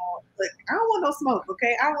 Look, I don't want no smoke.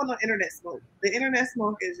 Okay, I don't want no internet smoke. The internet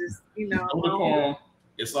smoke is just, you know,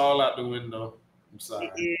 it's all out the window. I'm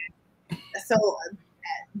sorry. So,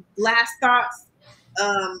 last thoughts.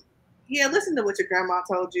 Yeah, listen to what your grandma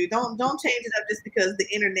told you. Don't change it up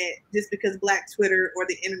just because Black Twitter or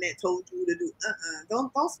the internet told you to do.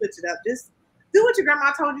 Don't switch it up. Just do what your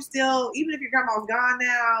grandma told you. Still, even if your grandma's gone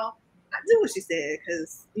now, do what she said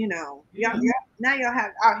because y'all now y'all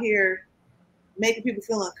have out here making people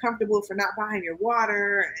feel uncomfortable for not buying your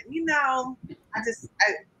water, and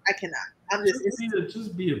I cannot. I'm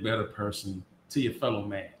just be a better person to your fellow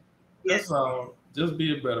man. That's all. Just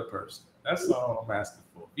be a better person. That's all I'm asking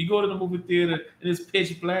for. If you go to the movie theater and it's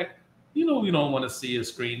pitch black, you know you don't want to see a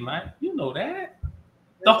screen light. You know that.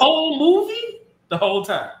 The whole movie, the whole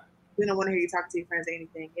time. We don't want to hear you talk to your friends or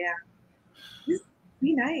anything. Yeah. Just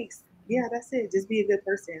be nice. Yeah, that's it. Just be a good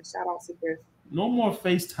person. Shout out to Chris. No more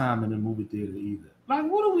FaceTime in the movie theater either. Like,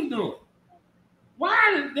 what are we doing?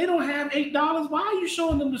 Why they don't have $8? Why are you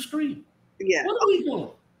showing them the screen? Yeah. What are we doing?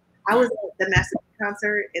 I was at the Master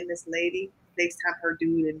concert and this lady FaceTime her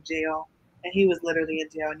dude in jail, and he was literally in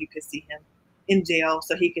jail, and you could see him in jail,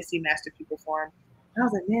 so he could see Master P perform. And I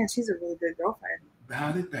was like, man, she's a really good girlfriend.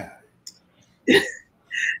 About it.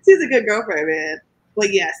 She's a good girlfriend, man.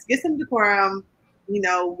 But yes, get some decorum.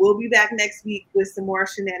 We'll be back next week with some more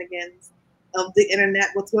shenanigans of the internet,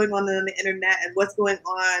 what's going on the internet, and what's going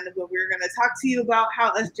on. But we're going to talk to you about how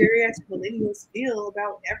us geriatric millennials feel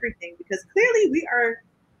about everything, because clearly we are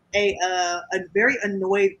a very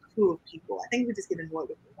annoyed crew of people. I think we just get annoyed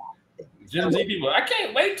with a lot of things. Gen Z people, I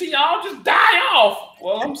can't wait till y'all just die off.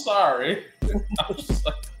 Well, I'm sorry.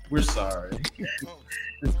 We're sorry.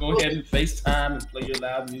 Just go ahead and FaceTime and play your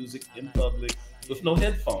loud music in public with no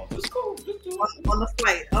headphones. It's cool. Just do it. On the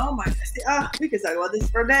flight. Oh my gosh. We can talk about this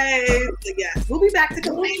for days. But yeah, we'll be back to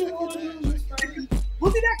complain.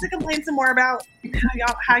 We'll be back to complain some more about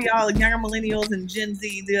how y'all younger millennials and Gen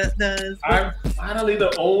Z does. I'm finally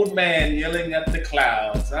the old man yelling at the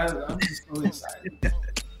clouds. I'm just so excited.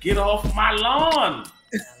 Get off my lawn.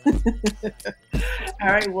 All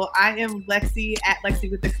right. Well, I am Lexi at Lexi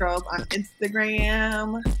with the Curls on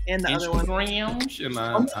Instagram, and the other one. And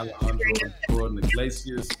I'm Alejandro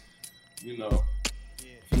Iglesias. If you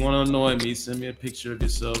want to annoy me, send me a picture of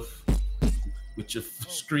yourself with your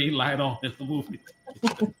screen light on in the movie.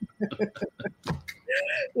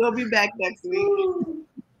 We'll be back next week.